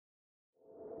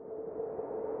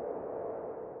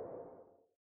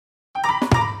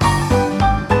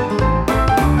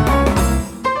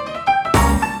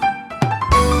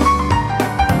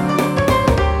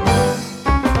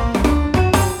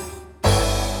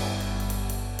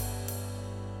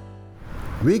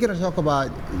We're going to talk about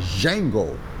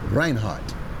Django Reinhardt.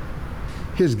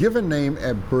 His given name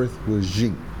at birth was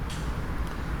Jean.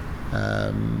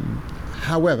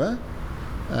 However,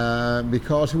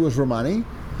 because he was Romani,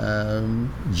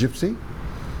 gypsy,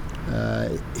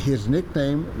 his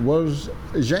nickname was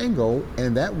Django,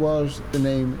 and that was the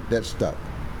name that stuck.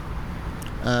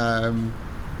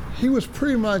 He was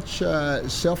pretty much a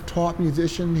self-taught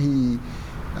musician. He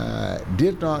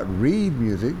did not read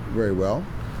music very well,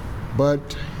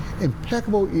 but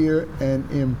impeccable ear and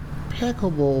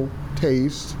impeccable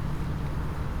taste,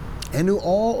 and knew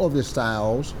all of the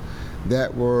styles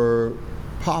that were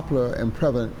popular and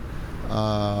prevalent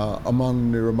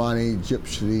among the Romani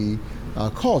gypsy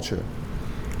culture.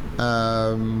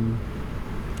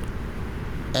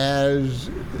 As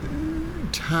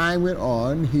time went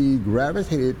on, he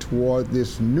gravitated toward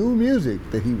this new music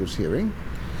that he was hearing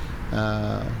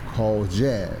called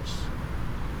jazz.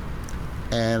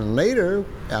 And later,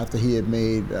 after he had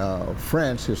made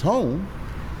France his home,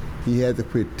 he had the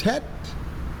Quartet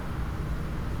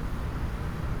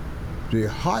de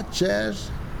Haute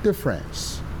Jazz de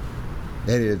France.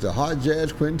 That is, the Hot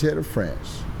Jazz Quintet of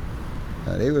France.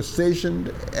 They were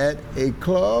stationed at a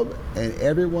club, and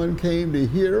everyone came to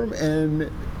hear them,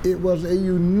 and it was a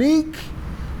unique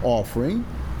offering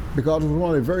because it was one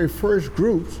of the very first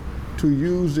groups to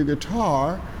use the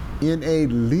guitar in a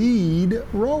lead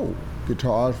role.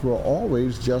 Guitars were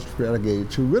always just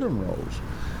relegated to rhythm roles.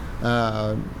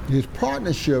 His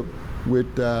partnership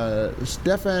with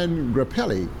Stéphane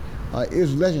Grappelli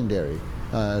is legendary.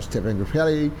 Stéphane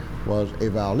Grappelli was a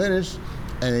violinist,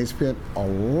 and they spent a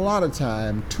lot of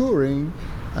time touring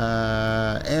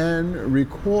and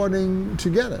recording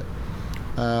together.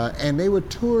 And they were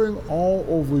touring all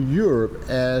over Europe,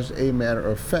 as a matter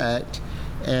of fact,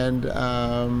 and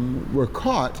were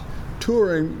caught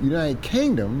touring United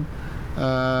Kingdom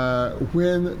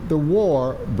when the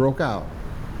war broke out.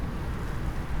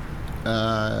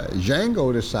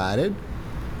 Django decided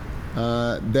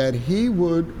that he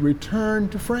would return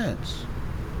to France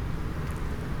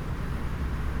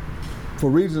for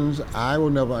reasons I will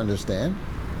never understand,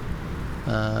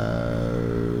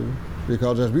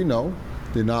 because as we know,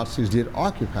 the Nazis did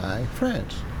occupy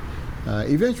France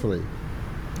eventually.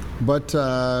 But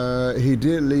he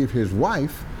did leave his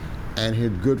wife and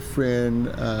his good friend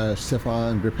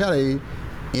Stéphane Grappelli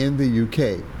in the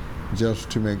UK just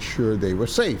to make sure they were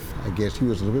safe. I guess he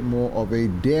was a little bit more of a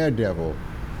daredevil.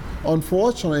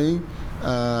 Unfortunately,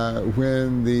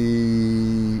 when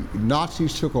the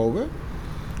Nazis took over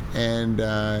and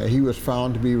he was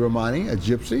found to be Romani, a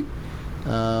gypsy,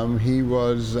 he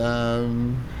was,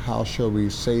 how shall we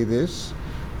say this,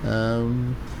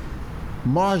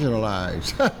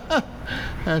 marginalized,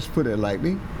 let's put it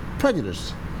lightly,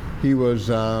 prejudiced. He was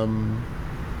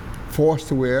forced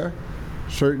to wear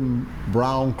certain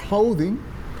brown clothing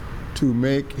to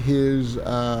make his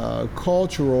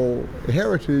cultural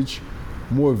heritage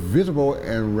more visible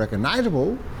and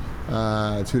recognizable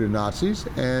to the Nazis,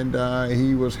 and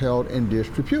he was held in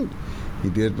disrepute. He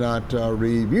did not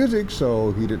read music,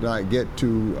 so he did not get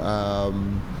to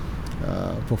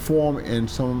perform in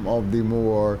some of the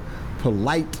more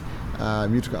polite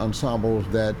musical ensembles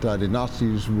that the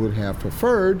Nazis would have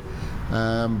preferred,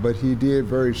 but he did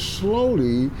very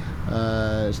slowly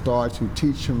start to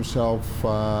teach himself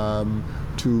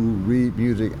to read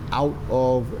music out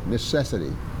of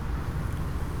necessity.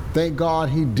 Thank God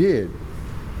he did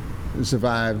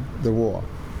survive the war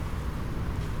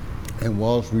and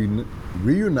was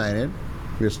reunited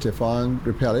with Stéphane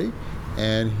Grappelli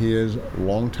and his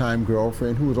longtime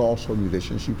girlfriend, who was also a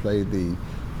musician. She played the,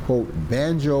 quote,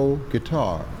 banjo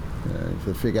guitar,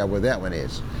 to figure out what that one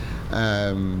is.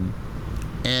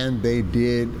 And they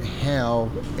did have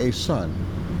a son.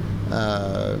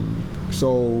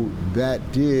 So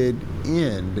that did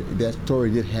end, that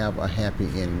story did have a happy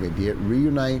ending. They did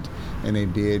reunite, and they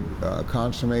did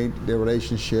consummate their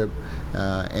relationship,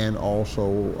 and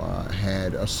also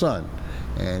had a son.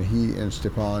 And he and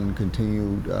Stéphane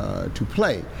continued to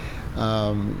play.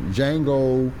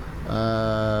 Django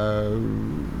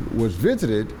was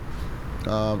visited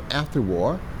after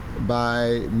war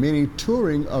by many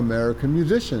touring American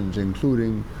musicians,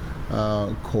 including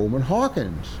Coleman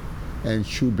Hawkins and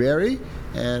Chu Berry,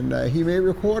 and he made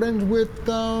recordings with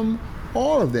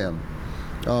all of them.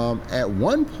 At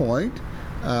one point,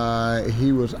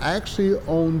 he was actually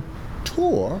on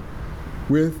tour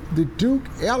with the Duke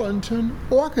Ellington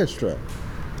Orchestra.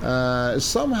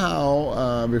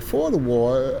 Somehow, before the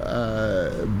war,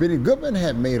 Benny Goodman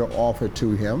had made an offer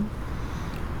to him,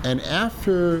 and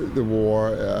after the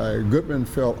war, Goodman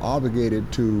felt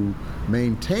obligated to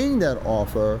maintain that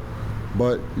offer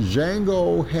But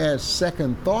Django had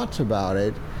second thoughts about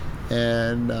it,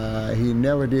 and he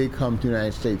never did come to the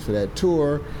United States for that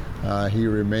tour. He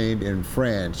remained in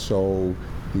France, so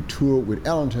he toured with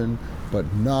Ellington, but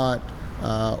not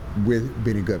with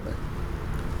Benny Goodman.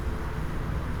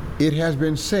 It has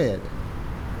been said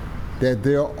that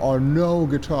there are no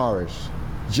guitarists,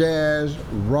 jazz,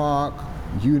 rock,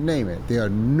 you name it, there are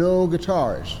no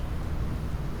guitarists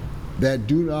that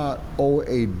do not owe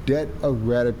a debt of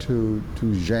gratitude to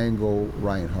Django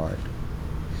Reinhardt.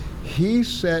 He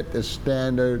set the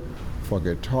standard for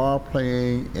guitar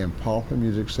playing in popular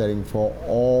music setting for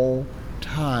all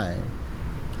time.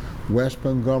 Wes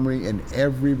Montgomery and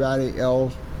everybody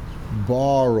else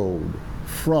borrowed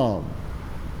from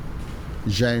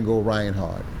Django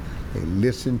Reinhardt. They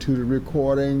listened to the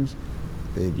recordings,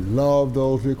 they loved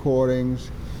those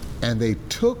recordings, and they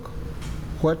took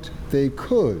what they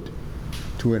could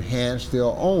to enhance their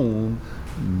own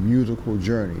musical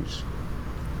journeys.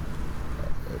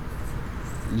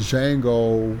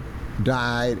 Django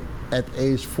died at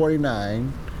age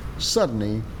 49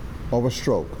 suddenly of a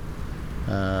stroke,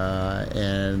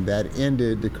 and that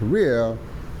ended the career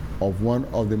of one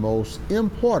of the most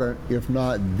important, if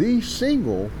not the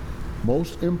single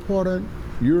most important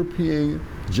European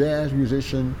jazz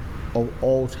musician of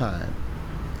all time.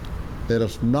 Let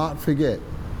us not forget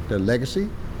the legacy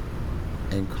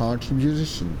and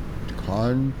contributions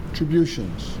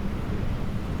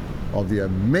of the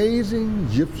amazing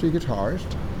gypsy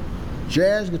guitarist,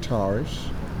 jazz guitarist,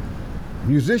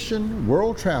 musician,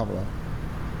 world traveler,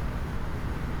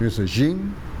 Mr.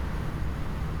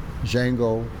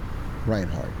 Django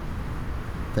Reinhardt.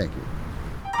 Thank you.